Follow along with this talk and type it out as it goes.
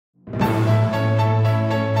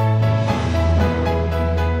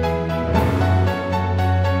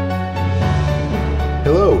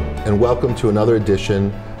and welcome to another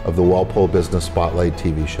edition of the Walpole Business Spotlight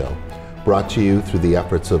TV show, brought to you through the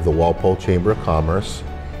efforts of the Walpole Chamber of Commerce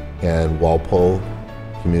and Walpole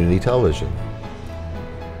Community Television.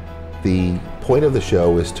 The point of the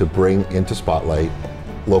show is to bring into spotlight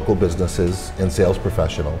local businesses and sales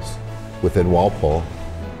professionals within Walpole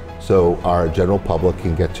so our general public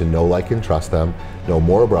can get to know, like, and trust them, know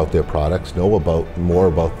more about their products, know more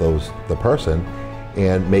about the person,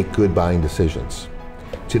 and make good buying decisions.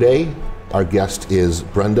 Today, our guest is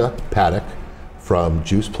Brenda Paddock from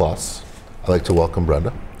Juice Plus. I'd like to welcome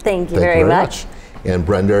Brenda. Thank you very much. And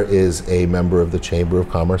Brenda is a member of the Chamber of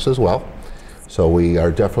Commerce as well. So we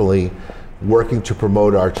are definitely working to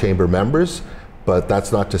promote our chamber members, but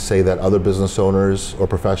that's not to say that other business owners or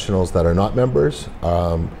professionals that are not members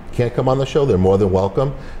can't come on the show. They're more than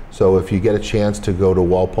welcome. So if you get a chance to go to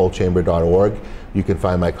walpolechamber.org, you can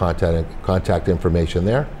find my contact information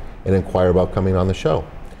there and inquire about coming on the show.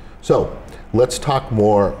 So let's talk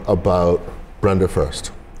more about Brenda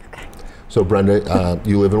first. Okay. So Brenda,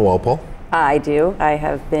 you live in Walpole? I do. I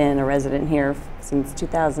have been a resident here since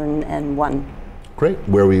 2001. Great.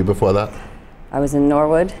 Where were you before that? I was in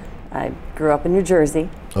Norwood. I grew up in New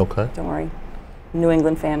Jersey. Okay. Don't worry. New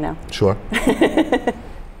England fan now. Sure.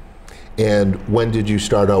 And when did you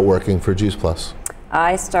start out working for Juice Plus?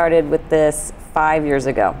 I started with this 5 years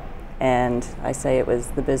ago, and I say it was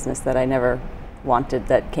the business that I never wanted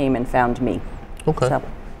that came and found me. Okay.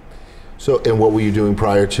 So, and what were you doing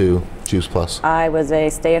prior to Juice Plus? I was a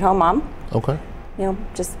stay-at-home mom. Okay. You know,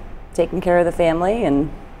 just taking care of the family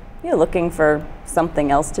and, you know, looking for something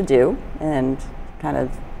else to do, and kind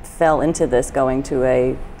of fell into this going to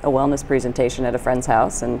a wellness presentation at a friend's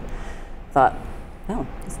house and thought, oh,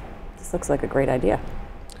 this looks like a great idea.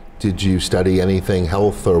 Did you study anything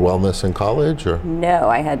health or wellness in college, or? No,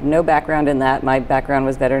 I had no background in that. My background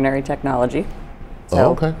was veterinary technology.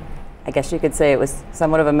 So okay. I guess you could say it was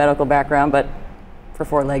somewhat of a medical background, but for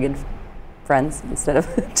four-legged friends instead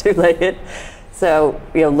of two-legged. So,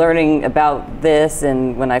 you know, learning about this,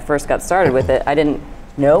 and when I first got started with it, I didn't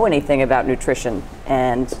know anything about nutrition,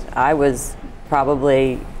 and I was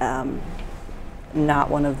probably not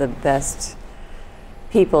one of the best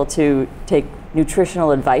people to take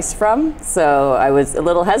nutritional advice from. So I was a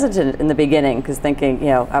little hesitant in the beginning, because thinking, you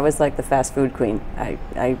know, I was like the fast food queen.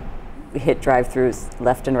 I hit drive-thrus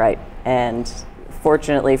left and right, and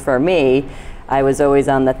fortunately for me, I was always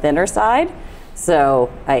on the thinner side,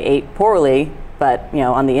 so I ate poorly, but, you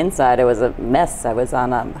know, on the inside I was a mess. I was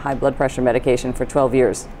on high blood pressure medication for 12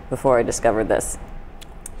 years before I discovered this.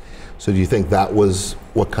 So do you think that was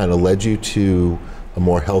what kind of led you to a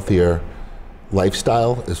more healthier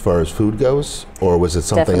lifestyle as far as food goes, or was it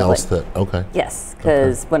something Definitely. else that, okay. Yes,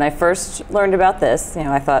 because when I first learned about this, you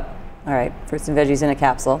know, I thought, all right, fruits and veggies in a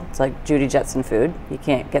capsule. It's like Judy Jetson food. You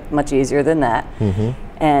can't get much easier than that. Mm-hmm.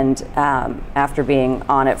 And after being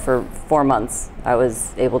on it for 4 months, I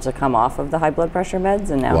was able to come off of the high blood pressure meds,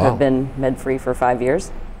 and now have been med-free for 5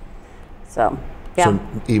 years. So, yeah. So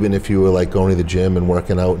even if you were like going to the gym and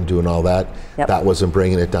working out and doing all that, Yep. that wasn't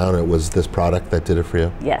bringing it down, it was this product that did it for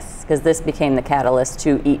you? Yes, because this became the catalyst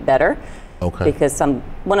to eat better. Okay. Because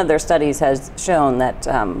one of their studies has shown that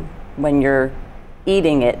when you're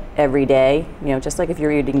eating it every day, you know, just like if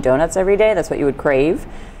you're eating donuts every day, that's what you would crave.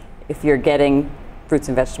 If you're getting fruits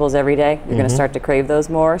and vegetables every day, you're going to start to crave those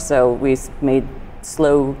more. So we made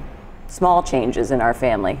small changes in our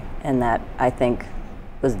family, and that, I think,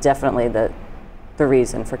 was definitely the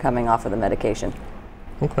reason for coming off of the medication.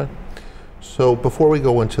 Okay. So before we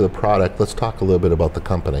go into the product, let's talk a little bit about the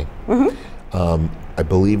company. Mm-hmm. I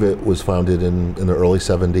believe it was founded in the early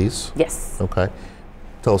 70s. Yes. Okay.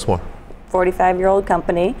 Tell us more. 45-year-old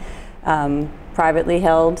company, privately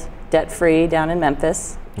held, debt-free, down in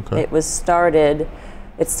Memphis. Okay. It was started,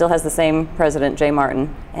 it still has the same president, Jay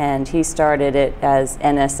Martin, and he started it as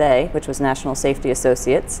NSA, which was National Safety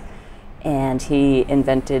Associates, and he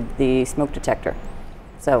invented the smoke detector.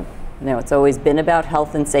 So, you know, it's always been about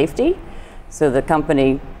health and safety. So the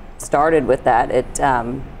company started with that. It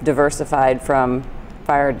diversified from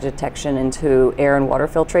fire detection into air and water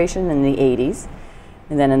filtration in the 80s.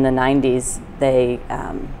 And then in the 90s, they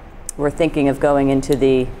were thinking of going into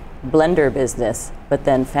the blender business, but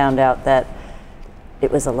then found out that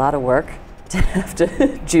it was a lot of work to have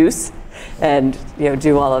to juice and, you know,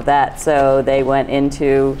 do all of that. So they went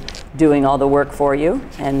into doing all the work for you,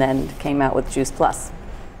 and then came out with Juice Plus.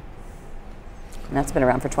 And that's been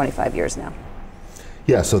around for 25 years now.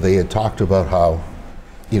 Yeah, so they had talked about how,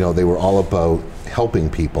 you know, they were all about helping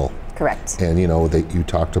people. Correct. And, you know, you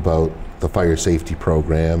talked about the fire safety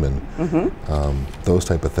program and those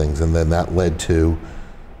type of things. And then that led to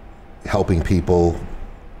helping people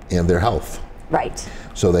and their health. Right.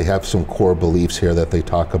 So they have some core beliefs here that they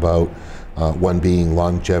talk about, one being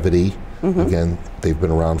longevity. Again, they've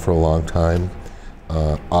been around for a long time.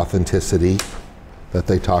 Authenticity that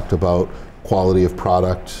they talked about, quality of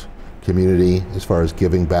product, community as far as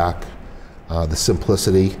giving back, the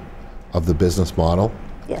simplicity of the business model.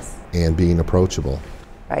 Yes. And being approachable.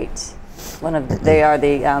 Right. They are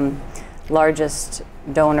the largest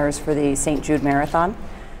donors for the St. Jude Marathon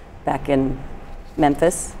back in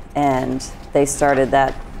Memphis, and they started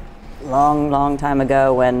that long time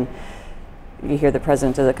ago. When you hear the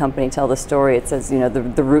president of the company tell the story, it says,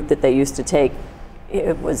 the route that they used to take,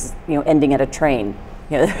 it was, ending at a train.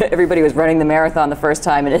 Everybody was running the marathon the first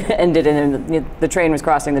time, and it ended, and the train was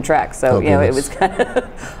crossing the tracks. So, it was kind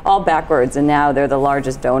of all backwards. And now they're the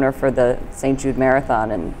largest donor for the St. Jude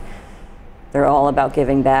Marathon, and they're all about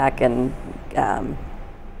giving back. And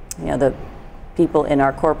the people in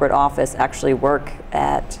our corporate office actually work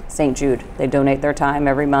at St. Jude. They donate their time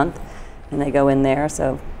every month, and they go in there.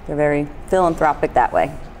 So they're very philanthropic that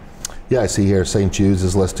way. Yeah, I see here St. Jude's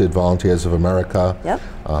is listed, Volunteers of America,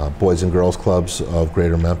 Yep. Boys and Girls Clubs of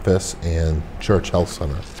Greater Memphis, and Church Health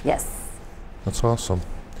Center. Yes. That's awesome.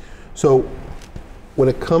 So when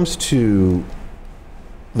it comes to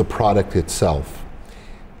the product itself,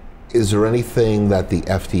 is there anything that the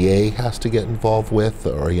FDA has to get involved with?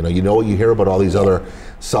 Or, you hear about all these other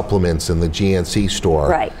supplements in the GNC store.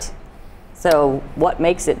 Right. So what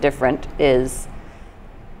makes it different is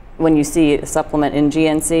when you see a supplement in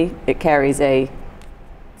GNC, it carries a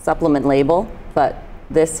supplement label, but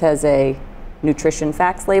this has a nutrition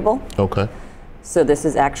facts label. Okay. So this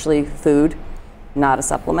is actually food, not a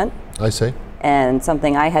supplement. I see. And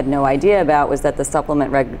something I had no idea about was that the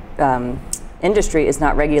supplement industry is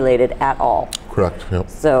not regulated at all. Correct, yep.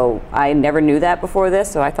 So I never knew that before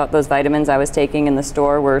this, so I thought those vitamins I was taking in the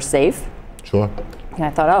store were safe. Sure. And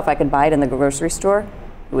I thought, if I could buy it in the grocery store,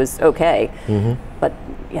 it was okay. But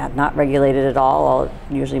yeah, not regulated at all. All it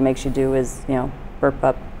usually makes you do is, burp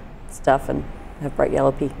up stuff and have bright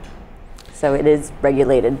yellow pee. So it is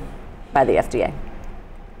regulated by the FDA.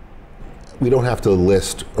 We don't have to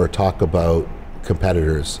list or talk about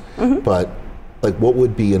competitors, but what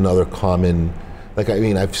would be another common,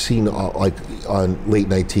 I've seen on late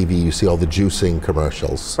night TV, you see all the juicing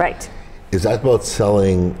commercials. Right. Is that about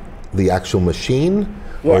selling the actual machine?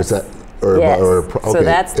 Yes. Or is that, Yes. okay, So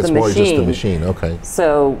that's it's the more machine. just the machine, okay.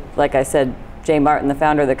 So, like I said, Jay Martin, the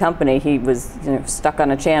founder of the company, he was stuck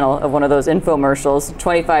on a channel of one of those infomercials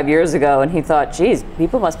 25 years ago, and he thought, geez,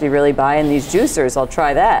 people must be really buying these juicers, I'll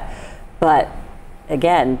try that. But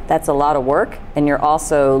again, that's a lot of work, and you're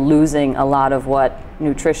also losing a lot of what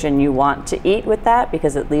nutrition you want to eat with that,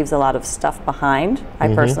 because it leaves a lot of stuff behind.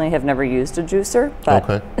 I personally have never used a juicer, but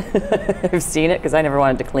Okay. I've seen it because I never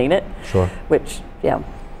wanted to clean it. Sure. Which, yeah,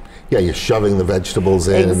 you're shoving the vegetables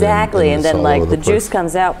in. Exactly, and then all over the juice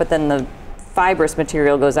comes out, but then the fibrous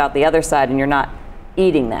material goes out the other side, and you're not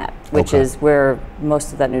eating that, which is where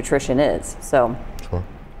most of that nutrition is. So Sure.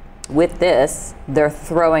 with this, they're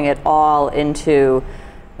throwing it all into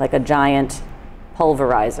like a giant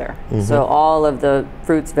pulverizer. So all of the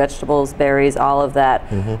fruits, vegetables, berries, all of that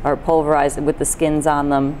are pulverized with the skins on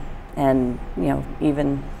them, and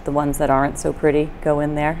even the ones that aren't so pretty go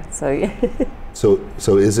in there. So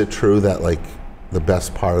is it true that the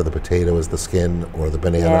best part of the potato is the skin or the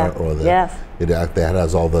banana or the that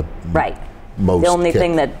has all the most the only kick?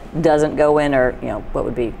 thing that doesn't go in are what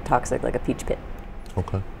would be toxic, like a peach pit.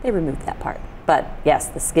 Okay. They removed that part. But yes,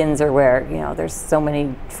 the skins are where there's so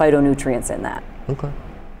many phytonutrients in that. Okay.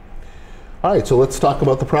 All right, so let's talk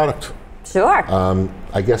about the product. Sure.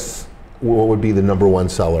 I guess what would be the #1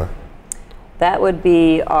 seller? That would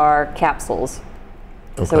be our capsules.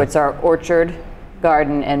 Okay. So it's our orchard,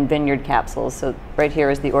 garden, and vineyard capsules. So right here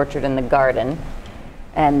is the orchard and the garden.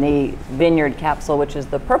 And the vineyard capsule, which is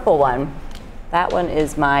the purple one, that one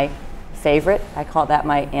is my favorite. I call that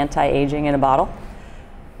my anti-aging in a bottle.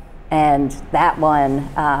 And that one,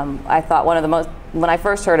 I thought when I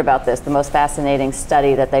first heard about this, the most fascinating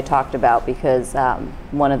study that they talked about, because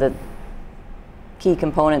one of the key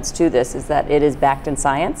components to this is that it is backed in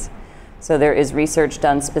science. So there is research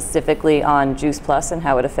done specifically on Juice Plus and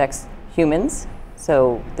how it affects humans.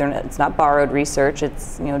 So it's not borrowed research,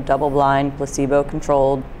 it's double-blind,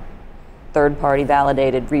 placebo-controlled, third-party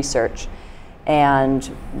validated research. And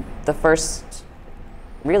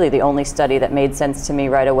really the only study that made sense to me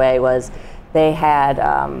right away was they had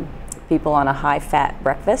people on a high-fat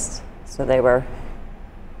breakfast. So they were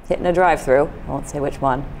hitting a drive-through, I won't say which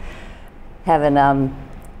one, having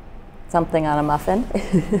something on a muffin,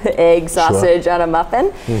 egg, sausage on a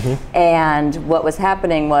muffin. And what was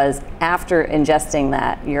happening was after ingesting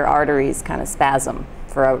that, your arteries kind of spasm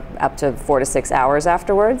for up to 4 to 6 hours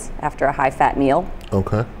afterwards, after a high-fat meal.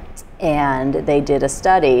 Okay. And they did a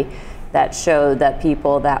study that showed that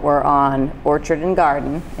people that were on Orchard and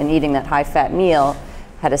Garden and eating that high-fat meal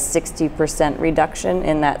had a 60% reduction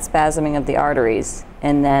in that spasming of the arteries.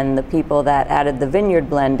 And then the people that added the Vineyard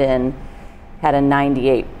blend in had a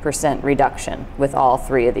 98% reduction with all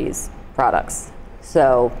 3 of these products.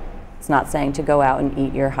 So it's not saying to go out and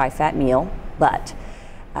eat your high-fat meal, but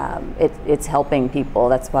it's helping people.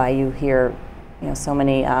 That's why you hear, so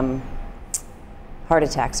many heart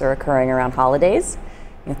attacks are occurring around holidays,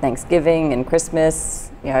 Thanksgiving and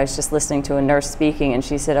Christmas. I was just listening to a nurse speaking, and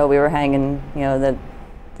she said, "Oh, we were hanging, the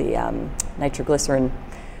nitroglycerin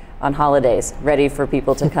on holidays, ready for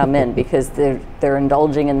people to come in because they're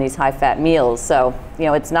indulging in these high-fat meals." So,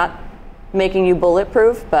 it's not making you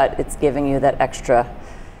bulletproof, but it's giving you that extra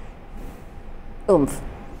oomph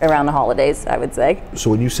around the holidays, I would say. So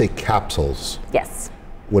when you say capsules, yes,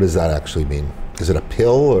 what does that actually mean? Is it a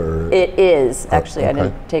pill or? It is actually. Okay. I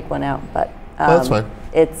didn't take one out, but That's fine.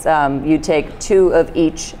 It's you take 2 of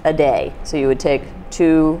each a day. So you would take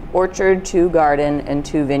 2 Orchard, 2 Garden, and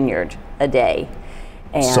 2 Vineyard a day.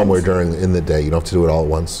 And somewhere in the day. You don't have to do it all at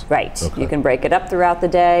once. Right. Okay. You can break it up throughout the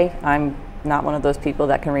day. I'm not one of those people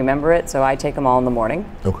that can remember it, so I take them all in the morning.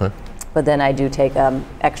 Okay. But then I do take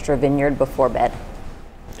extra Vineyard before bed.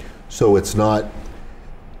 So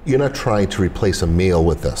you're not trying to replace a meal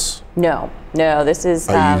with this? No, this is...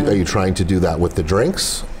 Are you trying to do that with the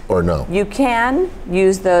drinks or no? You can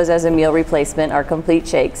use those as a meal replacement or complete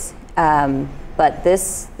shakes. But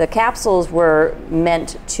the capsules were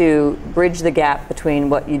meant to bridge the gap between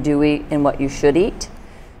what you do eat and what you should eat.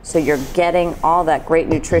 So you're getting all that great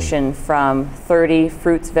nutrition from 30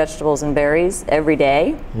 fruits, vegetables, and berries every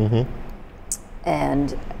day.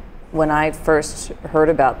 And when I first heard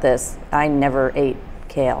about this, I never ate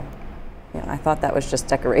kale. I thought that was just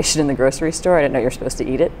decoration in the grocery store. I didn't know you're supposed to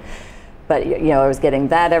eat it. But I was getting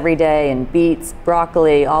that every day, and beets,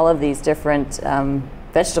 broccoli, all of these different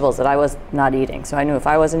vegetables that I was not eating. So I knew if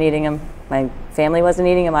I wasn't eating them, my family wasn't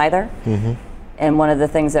eating them either. And one of the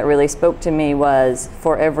things that really spoke to me was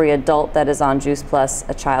for every adult that is on Juice Plus,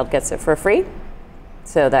 a child gets it for free.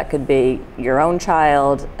 So that could be your own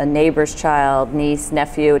child, a neighbor's child, niece,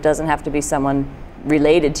 nephew. It doesn't have to be someone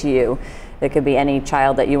related to you. It could be any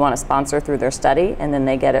child that you want to sponsor through their study, and then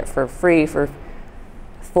they get it for free for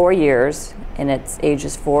 4 years, and it's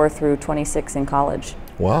ages 4 through 26 in college.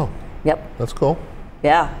 Wow. Yep. That's cool.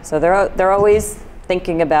 Yeah, so they're always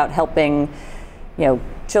thinking about helping,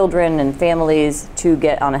 children and families to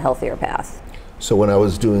get on a healthier path. So when I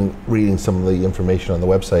was reading some of the information on the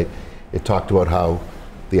website, it talked about how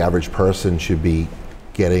the average person should be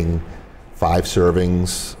getting 5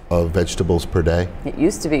 servings of vegetables per day. It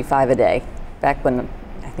used to be 5 a day. Back when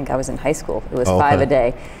I think I was in high school, it was Okay. 5 a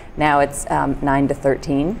day. Now it's 9 to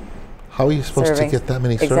 13. How are you supposed to servings. get that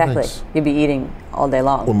many servings? Exactly. You'd be eating all day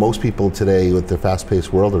long. Well, most people today with their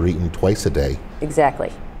fast-paced world are eating twice a day.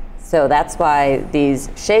 Exactly. So that's why these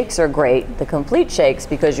shakes are great, the complete shakes,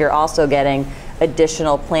 because you're also getting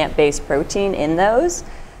additional plant-based protein in those.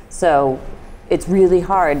 So it's really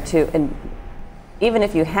hard to, and even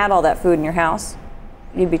if you had all that food in your house,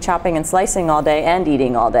 you'd be chopping and slicing all day and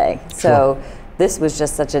eating all day. So this was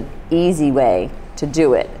just such an easy way to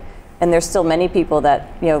do it. And there's still many people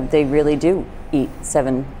that, they really do eat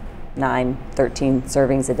 7, 9, 13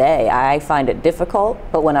 servings a day. I find it difficult,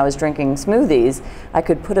 but when I was drinking smoothies, I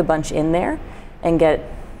could put a bunch in there and get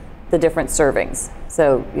the different servings.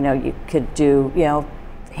 So, you could do, a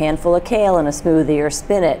handful of kale in a smoothie, or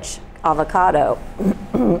spinach, avocado,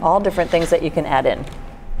 all different things that you can add in.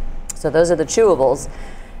 So those are the chewables,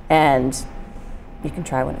 and you can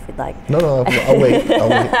try one if you'd like. No, I'll wait.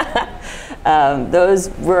 Those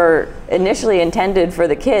were initially intended for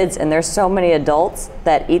the kids, and there's so many adults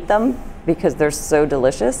that eat them because they're so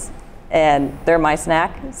delicious, and they're my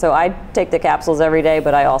snack. So I take the capsules every day,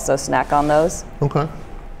 but I also snack on those. Okay.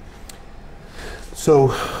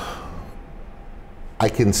 So I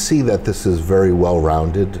can see that this is very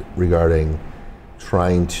well-rounded regarding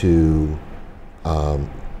trying to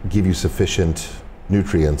give you sufficient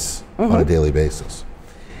nutrients on a daily basis.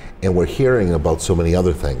 And we're hearing about so many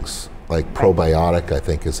other things, like probiotic, I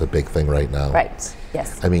think, is a big thing right now. Right,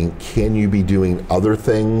 yes. I mean, can you be doing other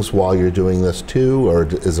things while you're doing this too, or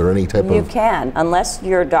is there any type of... You can, unless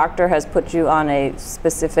your doctor has put you on a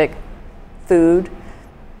specific food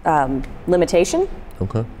limitation.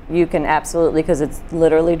 Okay. You can absolutely, because it's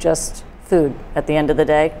literally just food at the end of the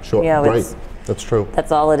day. Sure, It's That's true.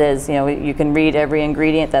 That's all it is. You know, you can read every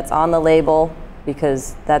ingredient that's on the label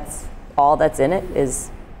because that's all that's in it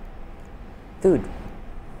is food,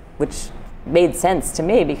 which made sense to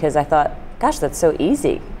me because I thought, gosh, that's so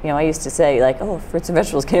easy. You know, I used to say like, oh, fruits and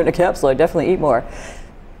vegetables came in a capsule, I definitely eat more.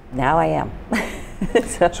 Now I am.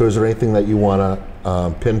 So is there anything that you want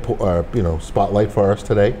to pinpoint or, you know, spotlight for us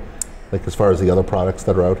today? Like as far as the other products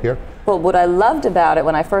that are out here? Well, what I loved about it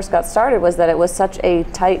when I first got started was that it was such a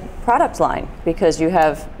tight product line because you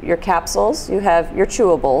have your capsules, you have your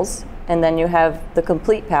chewables, and then you have the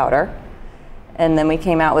complete powder. And then we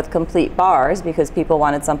came out with complete bars because people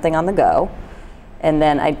wanted something on the go. And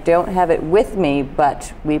then I don't have it with me,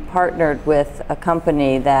 but we partnered with a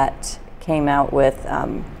company that came out with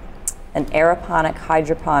an aeroponic,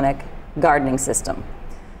 hydroponic gardening system.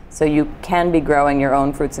 So you can be growing your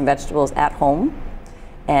own fruits and vegetables at home,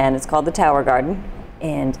 and it's called the Tower Garden,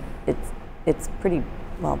 and it's pretty,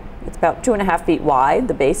 well, it's about 2.5 feet wide,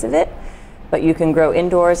 the base of it, but you can grow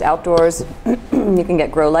indoors, outdoors, you can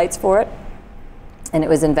get grow lights for it, and it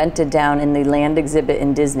was invented down in the land exhibit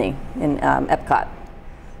in Disney, in Epcot.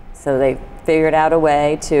 So they figured out a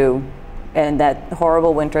way to, and that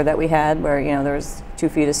horrible winter that we had where, you know, there was 2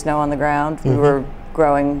 feet of snow on the ground, we were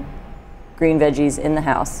growing green veggies in the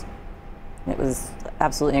house. It was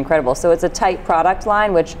absolutely incredible. So it's a tight product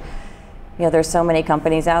line, which, you know, there's so many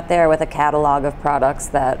companies out there with a catalog of products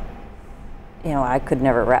that, you know, I could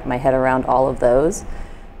never wrap my head around all of those,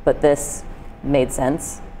 but this made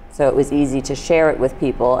sense. So it was easy to share it with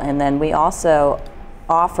people. And then we also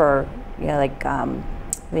offer, you know, like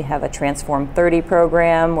we have a Transform 30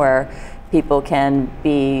 program where people can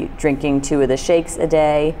be drinking 2 of the shakes a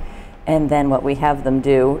day. And then what we have them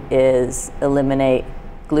do is eliminate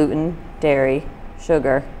gluten, dairy,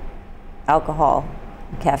 sugar, alcohol,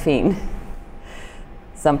 caffeine.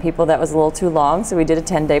 Some people that was a little too long, so we did a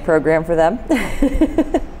 10-day program for them.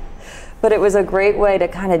 But it was a great way to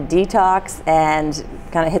kind of detox and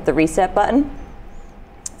kind of hit the reset button.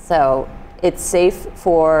 So it's safe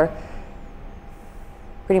for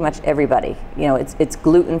pretty much everybody. You know, it's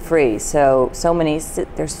gluten-free. So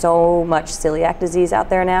there's so much celiac disease out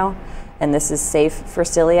there now, and this is safe for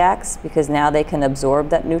celiacs because now they can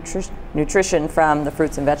absorb that nutrition from the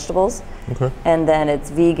fruits and vegetables. Okay. And then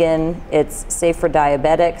it's vegan. It's safe for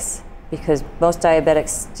diabetics because most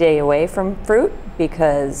diabetics stay away from fruit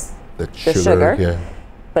because the sugar. Yeah.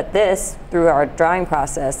 But this, through our drying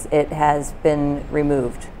process, it has been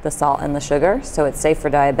removed, the salt and the sugar, so it's safe for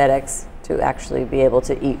diabetics to actually be able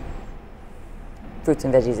to eat fruits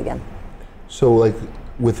and veggies again. So like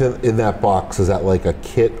in that box, is that like a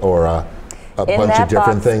kit or a bunch of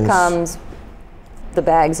different things? In that box comes the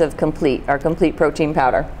bags of our complete protein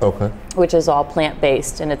powder. Okay. Which is all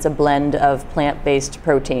plant-based, and it's a blend of plant-based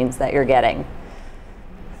proteins that you're getting.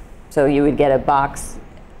 So you would get a box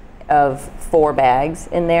of 4 bags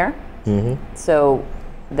in there. So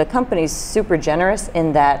the company's super generous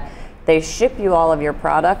in that they ship you all of your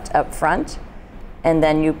product up front, and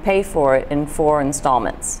then you pay for it in 4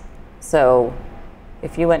 installments. So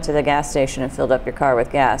if you went to the gas station and filled up your car with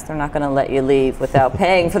gas, they're not going to let you leave without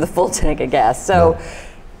paying for the full tank of gas. So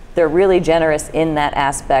they're really generous in that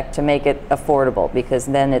aspect to make it affordable, because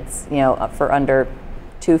then it's, you know, for under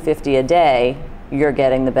 $2.50 a day, you're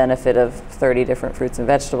getting the benefit of 30 different fruits and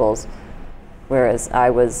vegetables, whereas I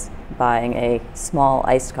was buying a small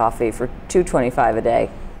iced coffee for $2.25 a day,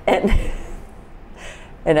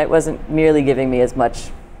 and it wasn't nearly giving me as much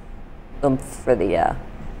oomph for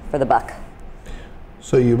the buck.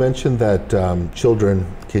 So you mentioned that children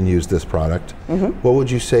can use this product. What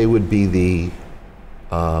would you say would be the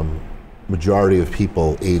majority of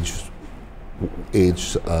people age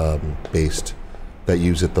based that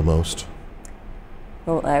use it the most?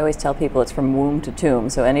 Well, I always tell people it's from womb to tomb,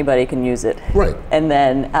 so anybody can use it. Right. And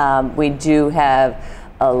then we do have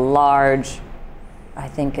a large, I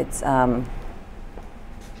think it's, I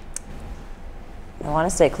want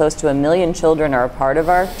to say close to 1 million children are a part of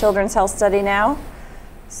our children's health study now.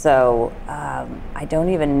 So I don't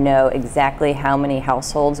even know exactly how many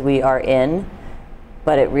households we are in,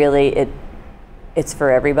 but it's for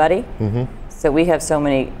everybody. So we have so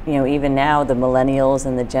many, you know, even now the millennials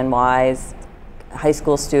and the Gen Ys, high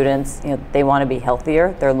school students, you know, they want to be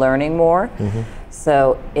healthier, they're learning more.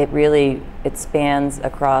 So it spans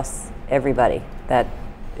across everybody that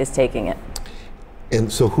is taking it.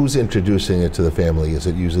 And so who's introducing it to the family? Is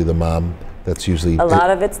it usually the mom? That's usually a lot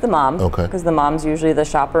of it's the mom, okay, because the mom's usually the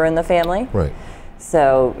shopper in the family. Right.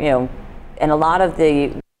 So, you know, and a lot of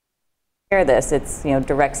it's, you know,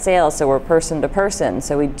 direct sales, so we're person to person.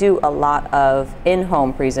 So we do a lot of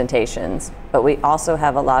in-home presentations, but we also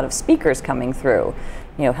have a lot of speakers coming through.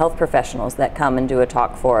 health professionals that come and do a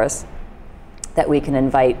talk for us that we can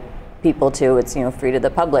invite people to. It's free to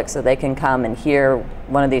the public, so they can come and hear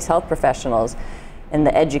one of these health professionals. And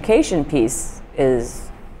the education piece is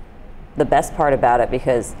the best part about it,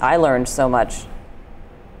 because I learned so much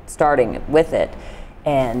starting with it,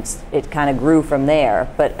 and it kind of grew from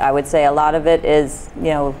there. But I would say a lot of it is,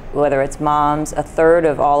 whether it's moms, a third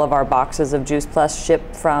of all of our boxes of Juice Plus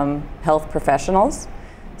ship from health professionals.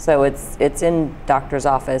 So it's in doctor's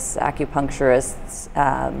office, acupuncturists,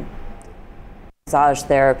 massage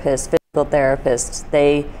therapists, physical therapists.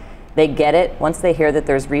 They get it once they hear that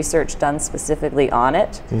there's research done specifically on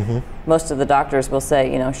it. Most of the doctors will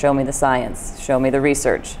say, show me the science, show me the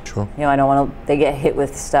research. Sure. I don't want to. They get hit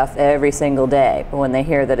with stuff every single day, but when they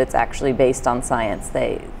hear that it's actually based on science,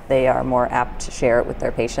 they are more apt to share it with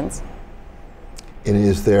their patients. And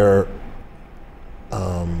is there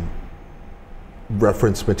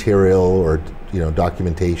reference material or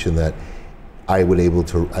documentation that I would be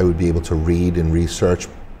able to read and research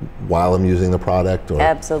while I'm using the product? Or?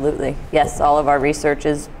 Absolutely, yes. All of our research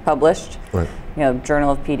is published. Right.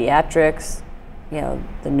 Journal of Pediatrics,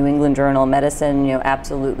 the New England Journal of Medicine.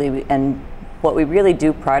 Absolutely. And what we really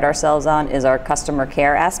do pride ourselves on is our customer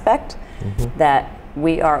care aspect. That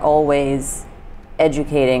we are always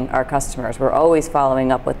educating our customers. We're always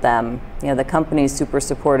following up with them. The company's super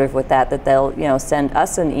supportive with that they'll send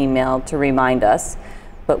us an email to remind us,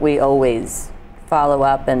 but we always follow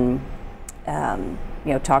up and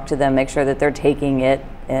talk to them, make sure that they're taking it,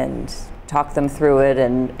 and talk them through it,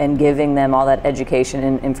 and giving them all that education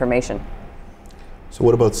and information. So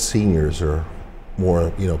what about seniors or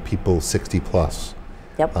more, people 60 plus?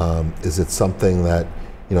 Yep. Is it something that,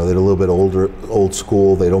 they're a little bit old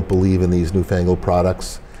school, they don't believe in these newfangled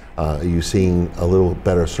products? Are you seeing a little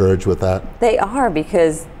better surge with that? They are,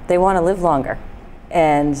 because they want to live longer.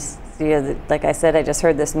 And like I said, I just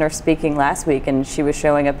heard this nurse speaking last week, and she was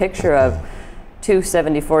showing a picture of two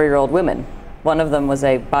 74-year-old women. One of them was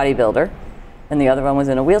a bodybuilder, and the other one was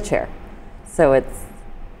in a wheelchair. So it's,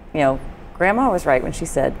 Grandma was right when she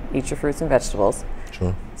said, eat your fruits and vegetables.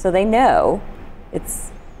 Sure. So they know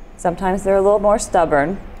sometimes they're a little more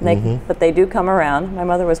stubborn, but they do come around. My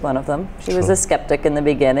mother was one of them. She was a skeptic in the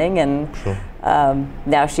beginning, and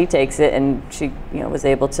now she takes it, and she was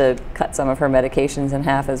able to cut some of her medications in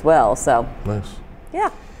half as well. So nice. Yeah.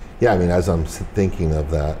 Yeah, I mean, as I'm thinking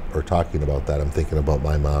of that or talking about that, I'm thinking about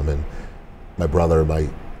my mom and my brother,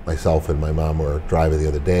 myself and my mom were driving the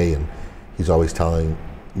other day, and he's always telling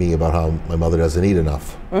me about how my mother doesn't eat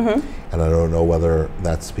enough. And I don't know whether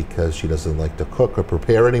that's because she doesn't like to cook or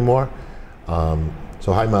prepare anymore.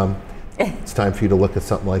 So hi, Mom. It's time for you to look at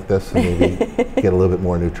something like this and maybe get a little bit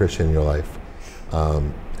more nutrition in your life.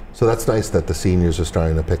 So that's nice that the seniors are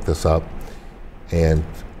starting to pick this up and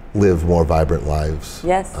live more vibrant lives.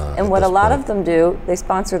 Yes, and what a lot of them do, they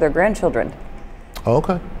sponsor their grandchildren. Oh,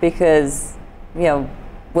 okay. Because,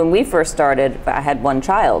 when we first started, I had one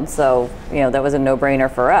child, so that was a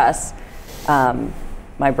no-brainer for us.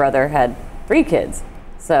 My brother had 3 kids,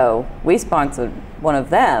 so we sponsored one of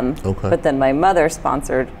them. Okay. But then my mother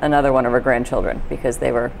sponsored another one of her grandchildren because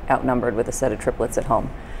they were outnumbered with a set of triplets at home.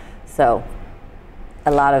 So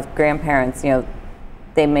a lot of grandparents,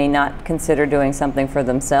 they may not consider doing something for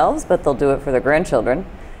themselves, but they'll do it for their grandchildren,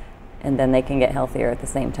 and then they can get healthier at the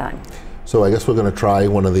same time. So I guess we're going to try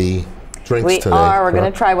one of the drinks today. We're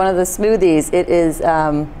going to try one of the smoothies. It is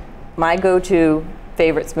my go-to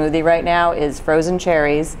favorite smoothie right now is frozen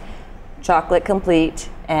cherries, chocolate complete,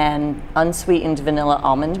 and unsweetened vanilla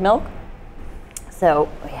almond milk. So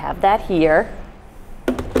we have that here.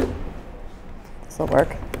 This will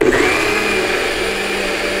work.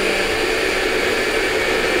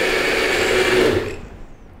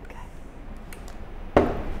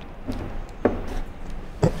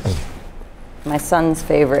 My son's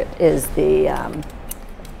favorite is the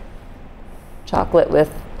chocolate with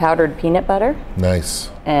powdered peanut butter. Nice.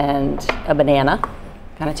 And a banana.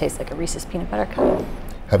 Kind of tastes like a Reese's peanut butter cup.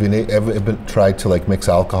 Have you ever tried to mix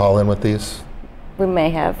alcohol in with these? We may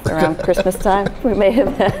have around Christmas time. We may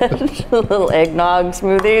have had little eggnog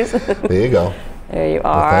smoothies. There you go. There you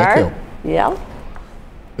are. Well, thank you. Yeah.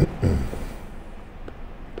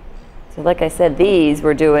 So like I said,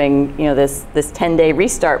 we're doing, this 10-day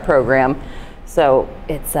restart program. So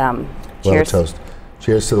it's cheers. Toast.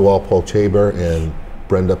 Cheers to the Walpole Chamber and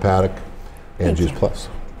Brenda Paddock and Juice Plus.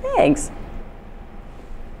 Thanks.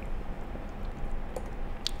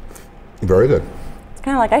 Very good. It's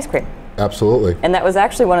kind of like ice cream. Absolutely. And that was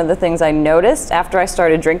actually one of the things I noticed after I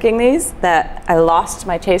started drinking these, that I lost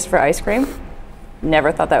my taste for ice cream.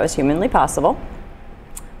 Never thought that was humanly possible.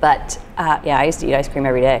 But yeah, I used to eat ice cream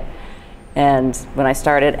every day. And when I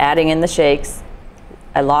started adding in the shakes,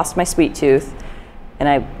 I lost my sweet tooth, and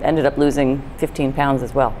I ended up losing 15 pounds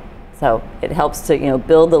as well. So it helps to, you know,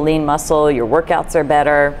 build the lean muscle. Your workouts are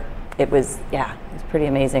better. It was pretty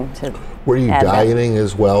amazing to. Were you dieting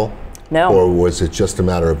as well? No. Or was it just a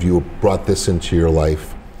matter of you brought this into your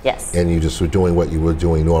life? Yes. And you just were doing what you were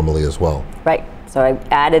doing normally as well? Right. So I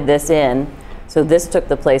added this in. So this took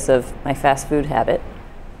the place of my fast food habit.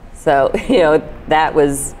 So, you know,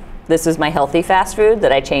 this was my healthy fast food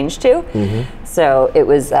that I changed to. Mm-hmm. So it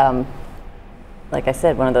was, like I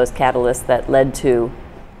said, one of those catalysts that led to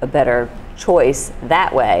a better choice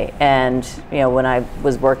that way. And, you know, when I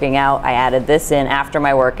was working out, I added this in after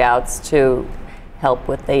my workouts to help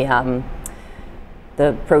with the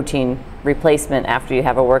protein replacement after you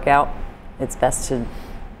have a workout. It's best to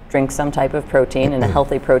drink some type of protein, and a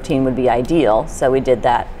healthy protein would be ideal. So we did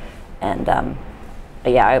that, and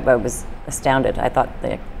I was astounded. I thought,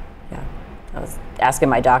 I was asking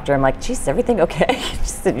my doctor, I'm like, geez, is everything okay? She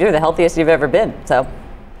said, you're the healthiest you've ever been. So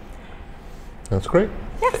that's great.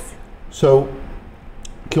 Yes. So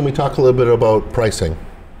can we talk a little bit about pricing?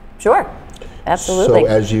 Sure, absolutely. So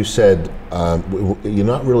as you said, you're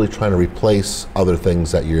not really trying to replace other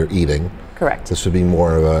things that you're eating. Correct. This would be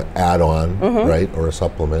more of an add-on, right, or a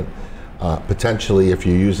supplement. Potentially, if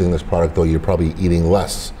you're using this product, though, you're probably eating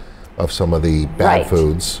less of some of the bad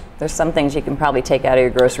foods. There's some things you can probably take out of your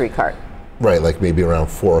grocery cart. Right, like maybe around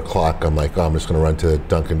 4 o'clock, I'm like, oh, I'm just going to run to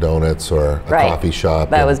Dunkin' Donuts or a coffee shop.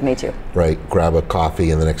 That was me too. Right, grab a coffee,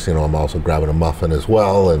 and the next thing you know, I'm also grabbing a muffin as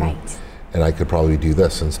well, and and I could probably do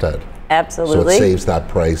this instead. Absolutely. So it saves that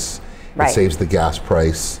price. It saves the gas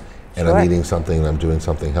price. And I'm eating something and I'm doing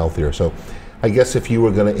something healthier. So I guess if you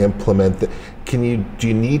were going to implement do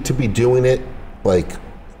you need to be doing it like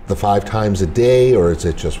the 5 times a day, or is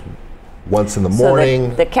it just once in the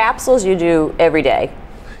morning? So the capsules you do every day.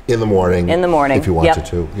 In the morning. In the morning. If you wanted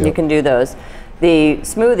to. Yep. You can do those. The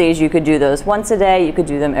smoothies, you could do those once a day. You could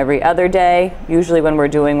do them every other day. Usually when we're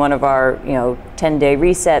doing one of our 10-day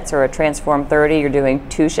resets or a Transform 30, you're doing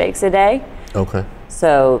 2 shakes a day. Okay.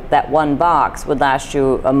 So that one box would last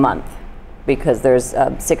you a month because there's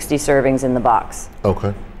 60 servings in the box.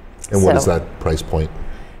 Okay. And what is that price point?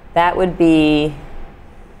 That would be,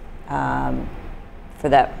 for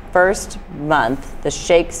that first month, the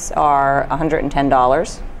shakes are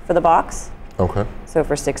 $110 for the box. Okay. So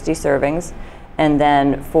for 60 servings. And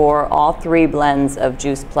then for all 3 blends of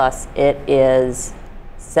Juice Plus, it is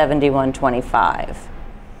 $71.25.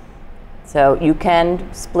 So you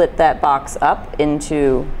can split that box up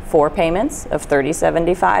into 4 payments of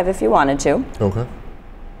 $30.75 if you wanted to. Okay.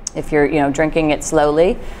 If you're drinking it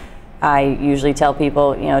slowly, I usually tell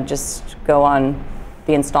people just go on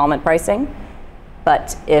the installment pricing.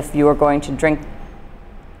 But if you are going to drink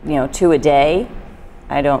 2 a day,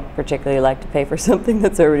 I don't particularly like to pay for something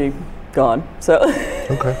that's already gone. So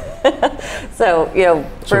okay. So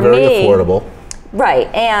for very me, affordable.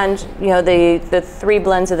 Right, and the 3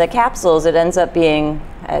 blends of the capsules, it ends up being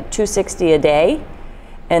 $260 a day,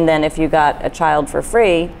 and then if you got a child for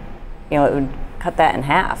free, it would cut that in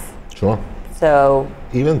half. Sure. So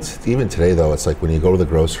even today though, it's like when you go to the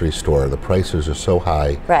grocery store, the prices are so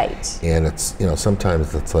high. Right. And it's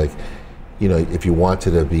sometimes it's like if you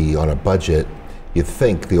wanted to be on a budget, you'd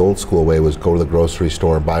think the old school way was go to the grocery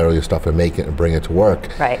store and buy all your stuff and make it and bring it to work.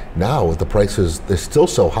 Right. Now with the prices, they're still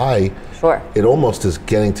so high. Sure. It almost is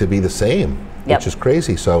getting to be the same, which is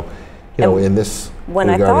crazy. So, in this when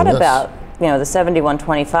I thought about the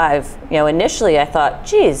 $71.25, initially I thought,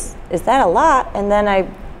 geez, is that a lot? And then I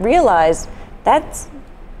realized that's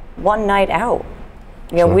one night out.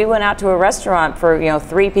 Sure. We went out to a restaurant for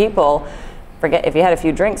 3 people. Forget if you had a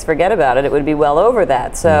few drinks, forget about it. It would be well over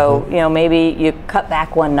that. So maybe you cut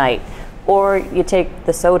back one night, or you take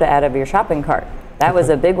the soda out of your shopping cart. That was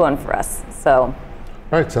a big one for us. So.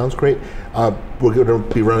 All right, sounds great. We're going to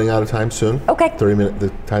be running out of time soon. Okay. 30 minutes.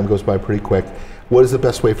 The time goes by pretty quick. What is the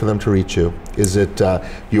best way for them to reach you? Is it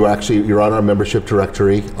you're on our membership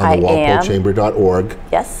directory on the walpolechamber.org.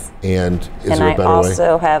 Yes. And is there a better way? And I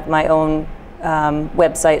also have my own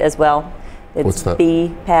website as well. It's What's that?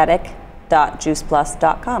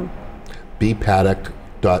 bpaddock.juiceplus.com.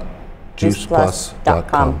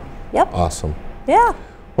 bpaddock.juiceplus.com. Yep. Awesome. Yeah.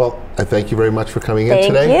 Well, I thank you very much for coming in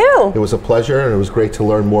today. Thank you. It was a pleasure, and it was great to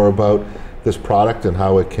learn more about this product and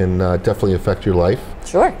how it can definitely affect your life.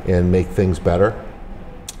 Sure. And make things better.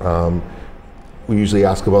 We usually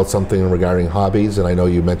ask about something regarding hobbies, and I know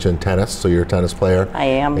you mentioned tennis, so you're a tennis player. I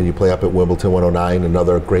am. And you play up at Wimbledon 109,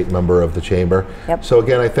 another great member of the Chamber. Yep. So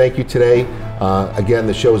again, I thank you today. Again,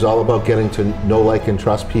 the show is all about getting to know, like, and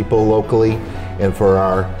trust people locally, and for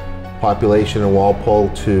our population in Walpole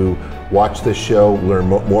to watch this show, learn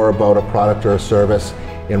more about a product or a service,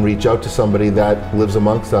 and reach out to somebody that lives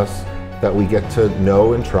amongst us that we get to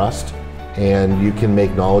know and trust, and you can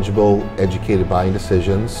make knowledgeable, educated buying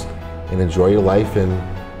decisions and enjoy your life and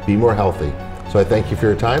be more healthy. So I thank you for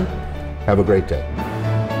your time. Have a great day.